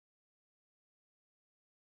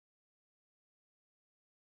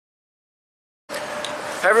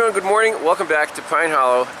Hi everyone, good morning. Welcome back to Pine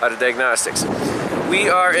Hollow out of Diagnostics. We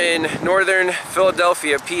are in northern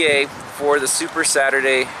Philadelphia, PA for the Super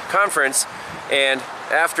Saturday conference, and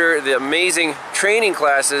after the amazing training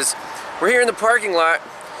classes, we're here in the parking lot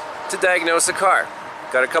to diagnose a car.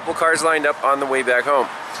 Got a couple cars lined up on the way back home.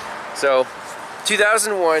 So,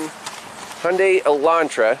 2001 Hyundai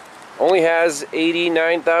Elantra only has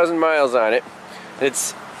 89,000 miles on it.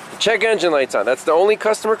 It's check engine lights on. That's the only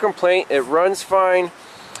customer complaint. It runs fine.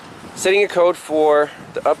 Setting a code for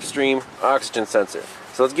the upstream oxygen sensor.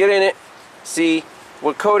 So let's get in it, see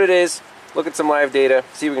what code it is, look at some live data,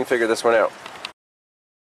 see if we can figure this one out.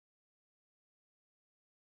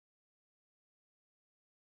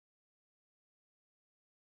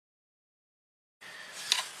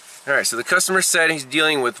 Alright, so the customer said he's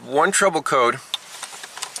dealing with one trouble code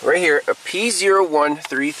right here, a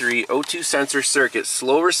P0133-O2 sensor circuit,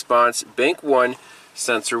 slow response, bank 1,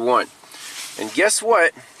 sensor 1. And guess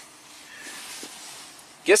what?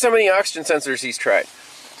 Guess how many oxygen sensors he's tried?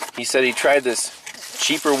 He said he tried this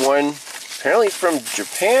cheaper one, apparently from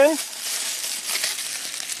Japan.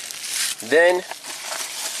 Then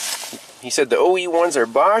he said the OE ones are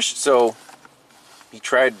Bosch, so he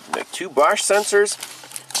tried like 2 Bosch sensors.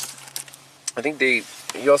 I think he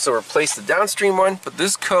also replaced the downstream one, but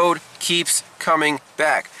this code keeps coming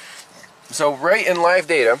back. So right in live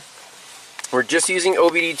data, we're just using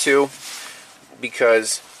OBD2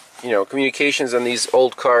 because, you know, communications on these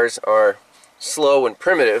old cars are slow and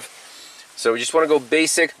primitive. So we just want to go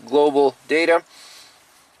basic global data,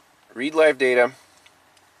 read live data,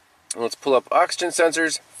 and let's pull up oxygen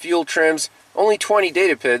sensors, fuel trims, only 20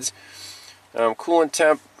 data PIDs, coolant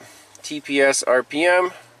temp, TPS,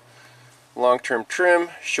 RPM, long-term trim,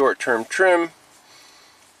 short-term trim,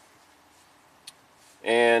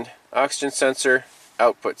 and oxygen sensor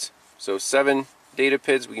outputs. So 7 data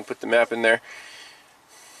PIDs, we can put the map in there.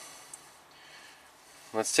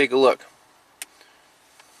 Let's take a look.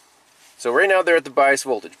 So right now they're at the bias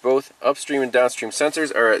voltage. Both upstream and downstream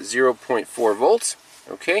sensors are at 0.4 volts.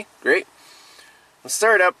 Okay, great. Let's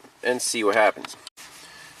start it up and see what happens.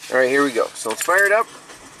 Alright, here we go. So let's fire it up.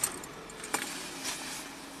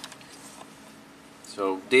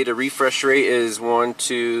 So data refresh rate is 1,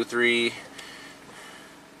 2, 3.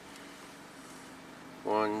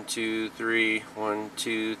 1, 2, 3, 1,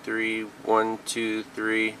 2, 3, 1, 2,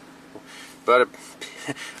 3. But it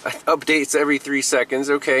updates every 3 seconds.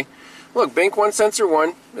 Okay, look, bank 1 sensor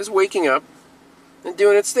 1 is waking up and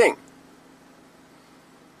doing its thing.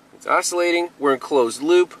 It's oscillating. We're in closed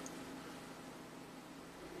loop.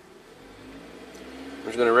 I'm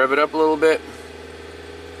just going to rev it up a little bit.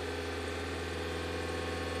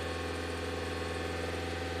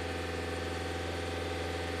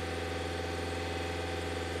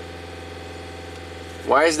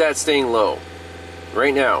 Why is that staying low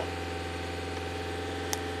right now?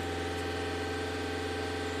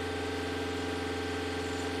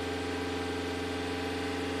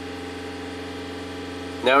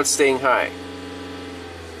 Now it's staying high.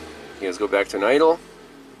 Okay, let's go back to an idle.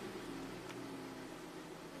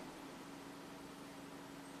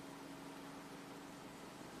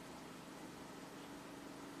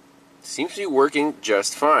 Seems to be working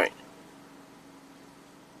just fine.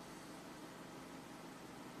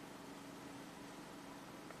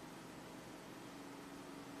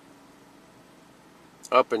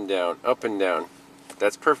 Up and down, up and down.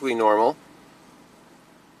 That's perfectly normal.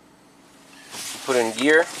 Put in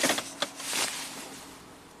gear.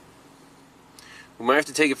 We might have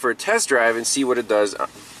to take it for a test drive and see what it does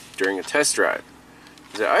during a test drive.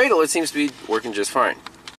 As at idle, it seems to be working just fine.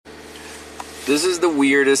 This is the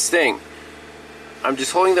weirdest thing. I'm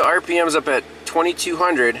just holding the RPMs up at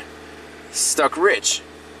 2200, stuck rich.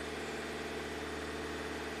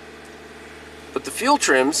 But the fuel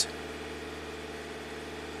trims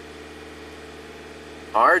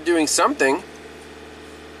are doing something.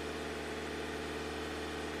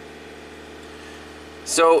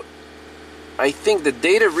 So I think the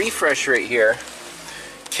data refresh rate here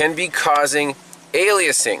can be causing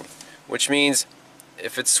aliasing, which means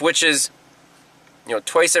if it switches, you know,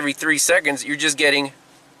 twice every 3 seconds, you're just getting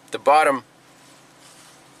the bottom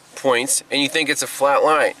points and you think it's a flat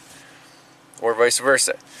line, or vice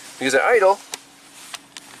versa. Because at idle,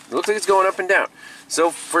 it looks like it's going up and down.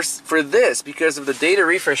 So for this, because of the data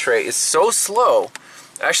refresh rate is so slow,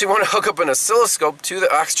 I actually want to hook up an oscilloscope to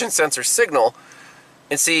the oxygen sensor signal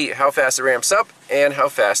and see how fast it ramps up and how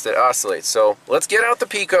fast it oscillates. So let's get out the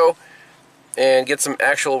Pico and get some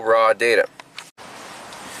actual raw data.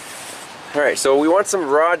 Alright, so we want some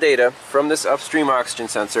raw data from this upstream oxygen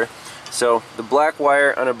sensor. So the black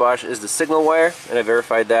wire on a Bosch is the signal wire, and I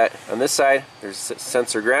verified that. On this side, there's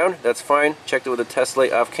sensor ground. That's fine. Checked it with a test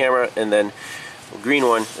light off camera, and then the green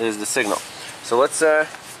one is the signal. So let's fire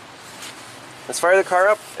the car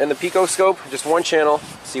up and the Pico scope, just one channel,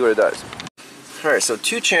 see what it does. Alright, so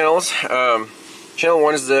two channels. Channel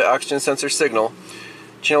 1 is the oxygen sensor signal.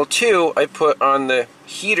 Channel 2 I put on the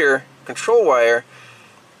heater control wire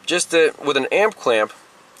just with an amp clamp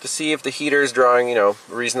to see if the heater is drawing, you know,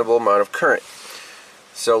 a reasonable amount of current.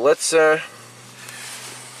 So let's turn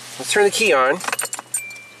the key on.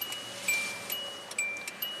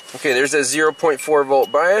 Okay, there's a 0.4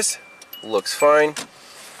 volt bias. Looks fine.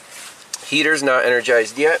 Heater's not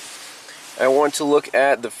energized yet. I want to look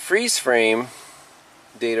at the freeze frame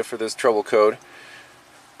data for this trouble code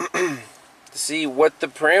to see what the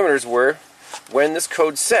parameters were when this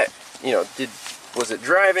code set. You know, was it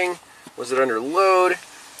driving? Was it under load?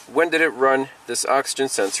 When did it run this oxygen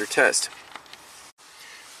sensor test?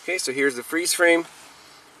 Okay, so here's the freeze frame.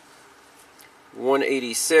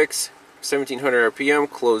 186, 1700 RPM,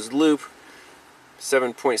 closed loop,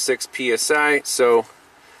 7.6 psi. So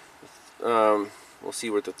we'll see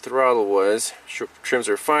what the throttle was. Trims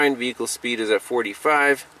are fine. Vehicle speed is at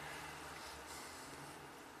 45.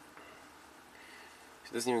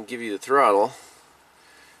 It doesn't even give you the throttle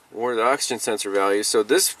or the oxygen sensor value. So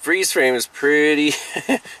this freeze frame is pretty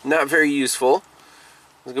not very useful.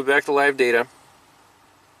 Let's go back to live data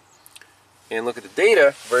and look at the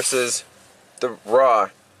data versus the raw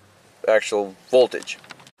actual voltage.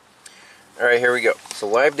 Alright, here we go. So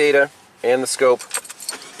live data and the scope.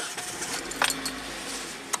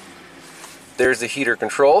 There's the heater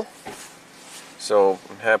control. So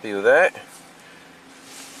I'm happy with that.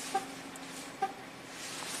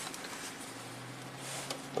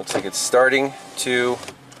 Looks like it's starting to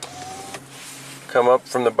come up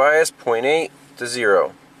from the bias, 0.8 to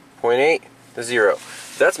 0. 0.8 to 0.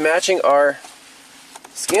 That's matching our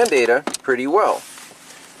scan data pretty well.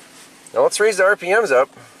 Now let's raise the RPMs up.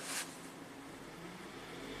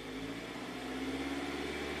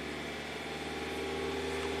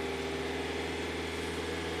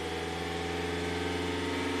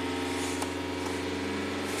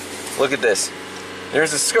 Look at this.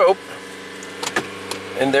 There's a scope,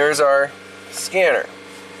 and there's our scanner.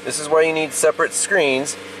 This is why you need separate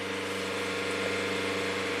screens.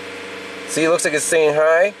 See, it looks like it's saying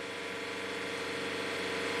hi.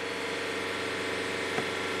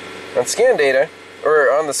 On scan data,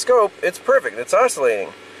 or on the scope, it's perfect, it's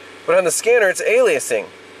oscillating. But on the scanner, it's aliasing.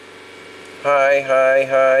 Hi, hi,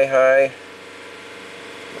 hi, hi.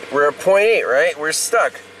 We're at 0.8, right? We're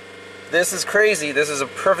stuck. This is crazy. This is a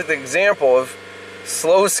perfect example of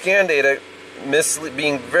slow scan data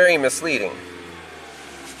being very misleading.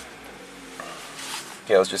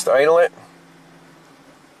 Okay, let's just idle it.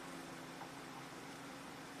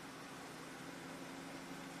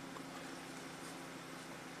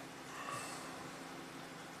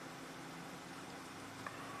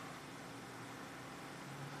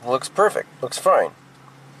 Looks perfect. Looks fine.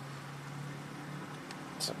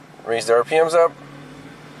 So raise the RPMs up.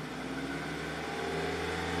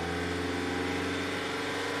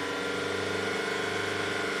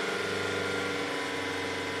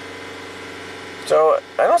 So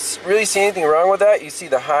I don't really see anything wrong with that. You see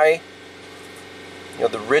the high, you know,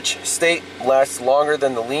 the rich state lasts longer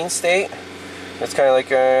than the lean state. It's kind of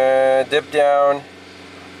like a dip down,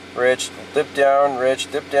 rich, dip down,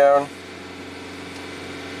 rich, dip down.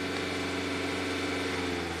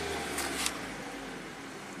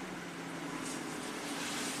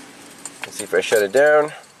 Let's see if I shut it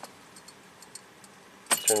down.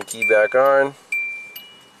 Turn the key back on.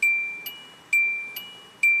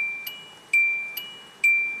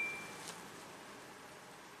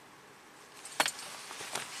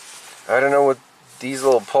 I don't know what these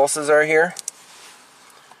little pulses are here.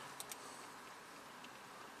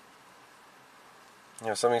 You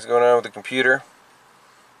know, something's going on with the computer.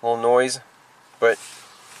 A little noise. But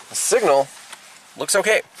the signal looks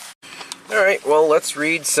okay. Alright, well, let's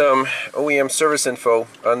read some OEM service info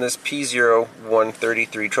on this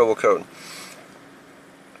P0133 trouble code.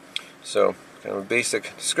 So, kind of a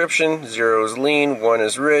basic description. 0 is lean, 1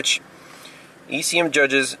 is rich. ECM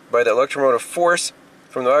judges by the electromotive force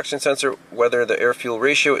from the oxygen sensor whether the air-fuel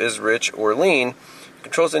ratio is rich or lean,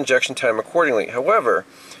 controls injection time accordingly. However,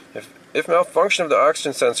 if malfunction of the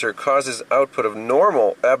oxygen sensor causes output of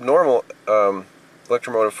abnormal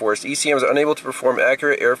electromotive force, ECM is unable to perform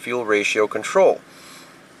accurate air-fuel ratio control.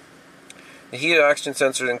 The heated oxygen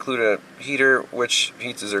sensors include a heater which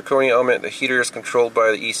heats a zirconia element. The heater is controlled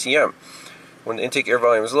by the ECM. When the intake air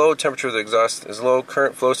volume is low, temperature of the exhaust is low,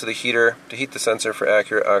 current flows to the heater to heat the sensor for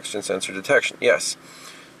accurate oxygen sensor detection. Yes.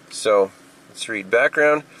 So, let's read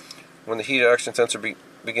background. When the heated oxygen sensor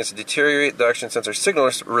begins to deteriorate, the oxygen sensor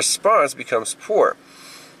signal response becomes poor.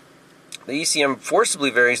 The ECM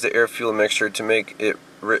forcibly varies the air-fuel mixture to make it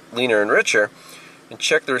leaner and richer, and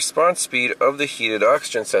check the response speed of the heated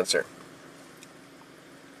oxygen sensor.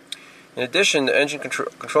 In addition, the engine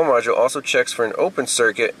control module also checks for an open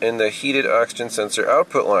circuit in the heated oxygen sensor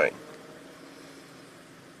output line.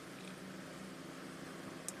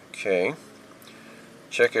 Okay.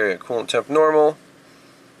 Check area coolant temp normal.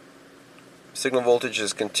 Signal voltage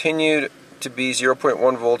is continued to be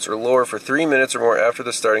 0.1 volts or lower for 3 minutes or more after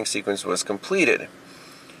the starting sequence was completed.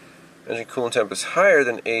 Engine coolant temp is higher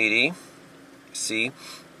than 80 C.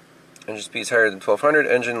 Engine speed is higher than 1200.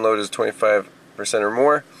 Engine load is 25% or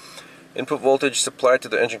more. Input voltage supplied to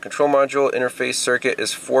the engine control module interface circuit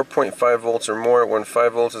is 4.5 volts or more when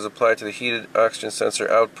 5 volts is applied to the heated oxygen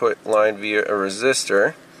sensor output line via a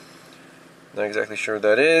resistor. Not exactly sure what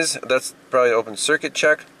that is. That's probably an open circuit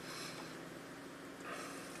check.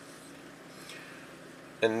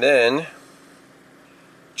 And then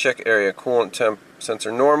check area coolant temp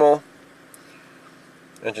sensor normal.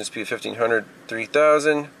 Engine speed 1500,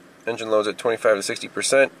 3000. Engine loads at 25 to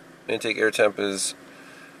 60%. Intake air temp is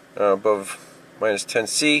above minus 10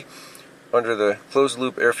 C. Under the closed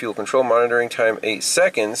loop air fuel control, monitoring time 8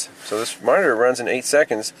 seconds. So this monitor runs in 8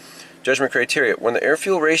 seconds. Judgment criteria: when the air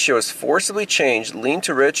fuel ratio is forcibly changed, lean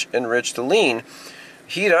to rich and rich to lean,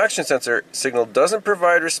 heat oxygen sensor signal doesn't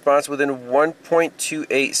provide response within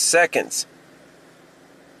 1.28 seconds.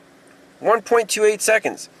 1.28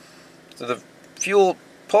 seconds. So the fuel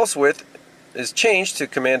pulse width is changed to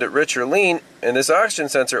command it rich or lean, and this oxygen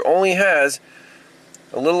sensor only has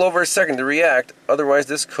a little over a second to react, otherwise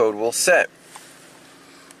this code will set.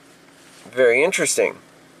 Very interesting.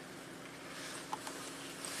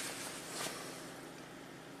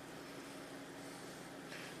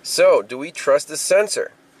 So, do we trust this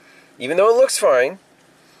sensor? Even though it looks fine,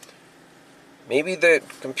 maybe the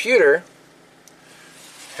computer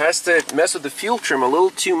has to mess with the fuel trim a little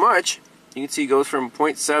too much. You can see it goes from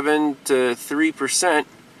 0.7 to 3%.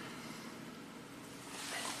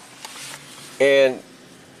 And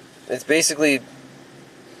it's basically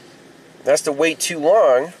has to wait too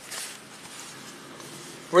long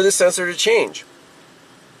for the sensor to change.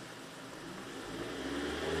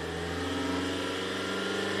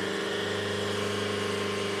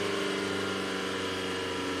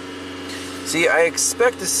 See, I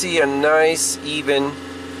expect to see a nice, even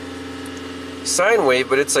sine wave,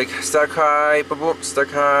 but it's like stuck high, boom, boom, stuck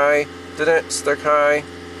high, stuck high.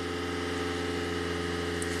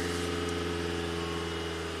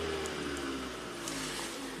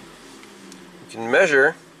 You can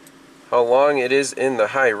measure how long it is in the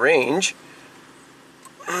high range.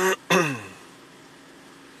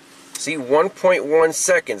 See, 1.1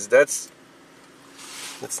 seconds. That's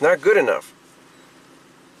not good enough.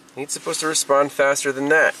 It's supposed to respond faster than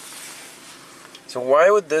that. So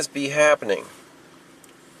why would this be happening?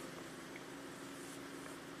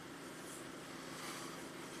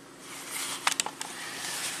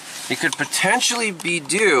 It could potentially be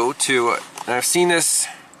due to, and I've seen this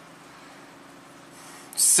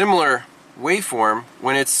similar waveform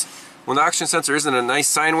when the oxygen sensor isn't a nice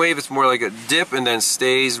sine wave, it's more like a dip and then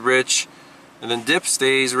stays rich, and then dip,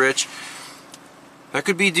 stays rich. That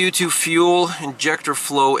could be due to fuel injector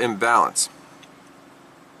flow imbalance.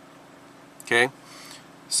 Okay,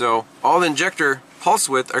 so all the injector pulse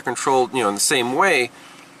width are controlled, in the same way,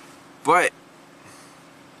 but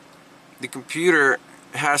the computer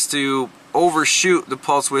has to overshoot the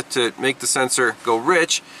pulse width to make the sensor go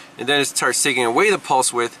rich, and then it starts taking away the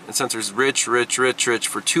pulse width, and sensor's rich, rich, rich, rich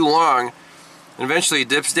for too long, and eventually it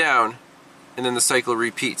dips down, and then the cycle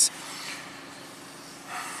repeats.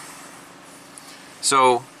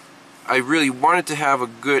 So I really wanted to have a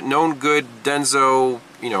good, known good Denso,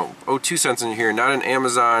 O2 sensor in here, not an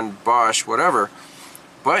Amazon, Bosch, whatever.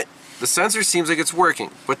 But the sensor seems like it's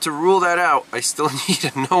working. But to rule that out, I still need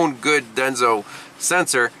a known good Denso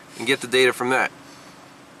sensor and get the data from that.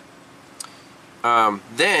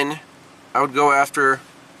 Then I would go after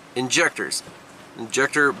injectors.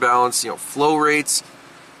 Injector balance, flow rates.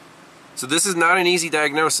 So this is not an easy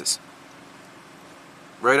diagnosis.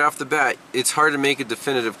 Right off the bat, it's hard to make a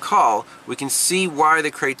definitive call. We can see why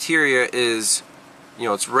the criteria is,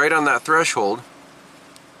 it's right on that threshold,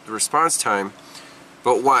 the response time,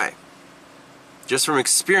 but why? Just from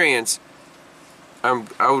experience,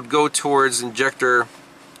 I would go towards injector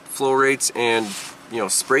flow rates and,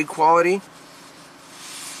 spray quality.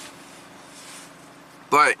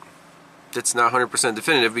 But that's not 100%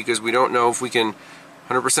 definitive, because we don't know if we can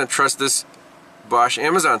 100% trust this Bosch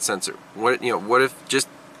Amazon sensor. What if just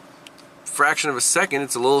fraction of a second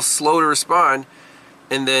it's a little slow to respond,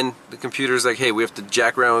 and then the computer's like, hey, we have to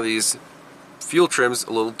jack around with these fuel trims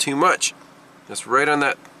a little too much. That's right on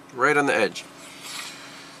the edge.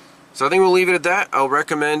 So I think we'll leave it at that. I'll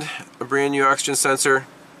recommend a brand new oxygen sensor,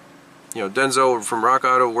 Denso or from Rock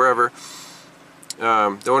Auto, wherever.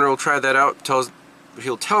 The owner will try that out.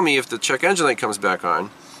 He'll tell me if the check engine light comes back on.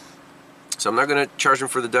 So I'm not going to charge him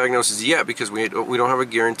for the diagnosis yet, because we don't have a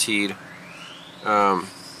guaranteed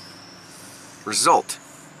result.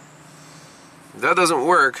 If that doesn't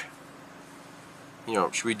work,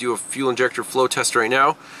 should we do a fuel injector flow test right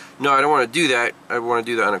now? No, I don't want to do that. I want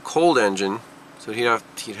to do that on a cold engine. So he'd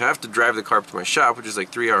have to drive the car up to my shop, which is like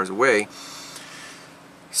 3 hours away.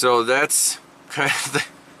 So that's kind of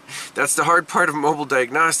that's the hard part of mobile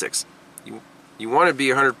diagnostics. You want to be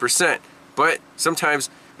 100%, but sometimes,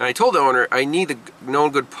 and I told the owner, I need a known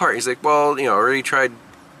good part. He's like, well, I already tried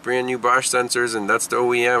brand new Bosch sensors, and that's the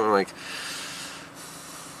OEM. I'm like,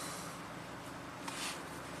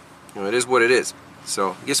 it is what it is.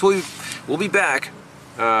 So I guess we'll be back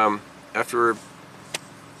after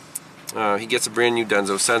he gets a brand new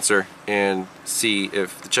Denso sensor, and see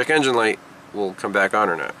if the check engine light will come back on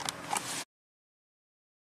or not.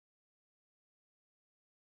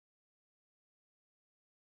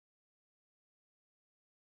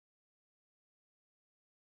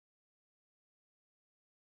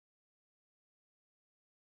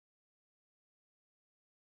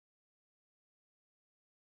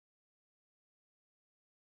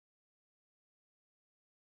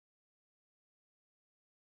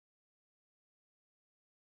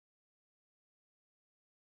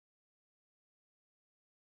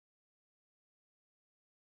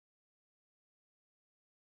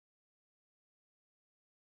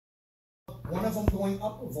 One of them going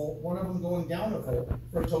up a volt, one of them going down a volt,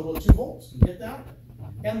 for a total of 2 volts. You get that?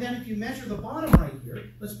 And then if you measure the bottom right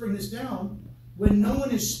here, let's bring this down, when no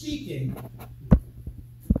one is speaking,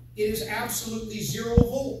 it is absolutely 0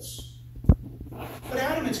 volts. But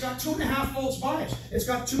Adam, it's got 2.5 volts bias. It's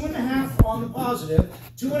got 2.5 on the positive,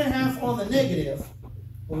 2.5 on the negative.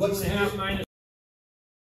 Well, what's 2.5 minus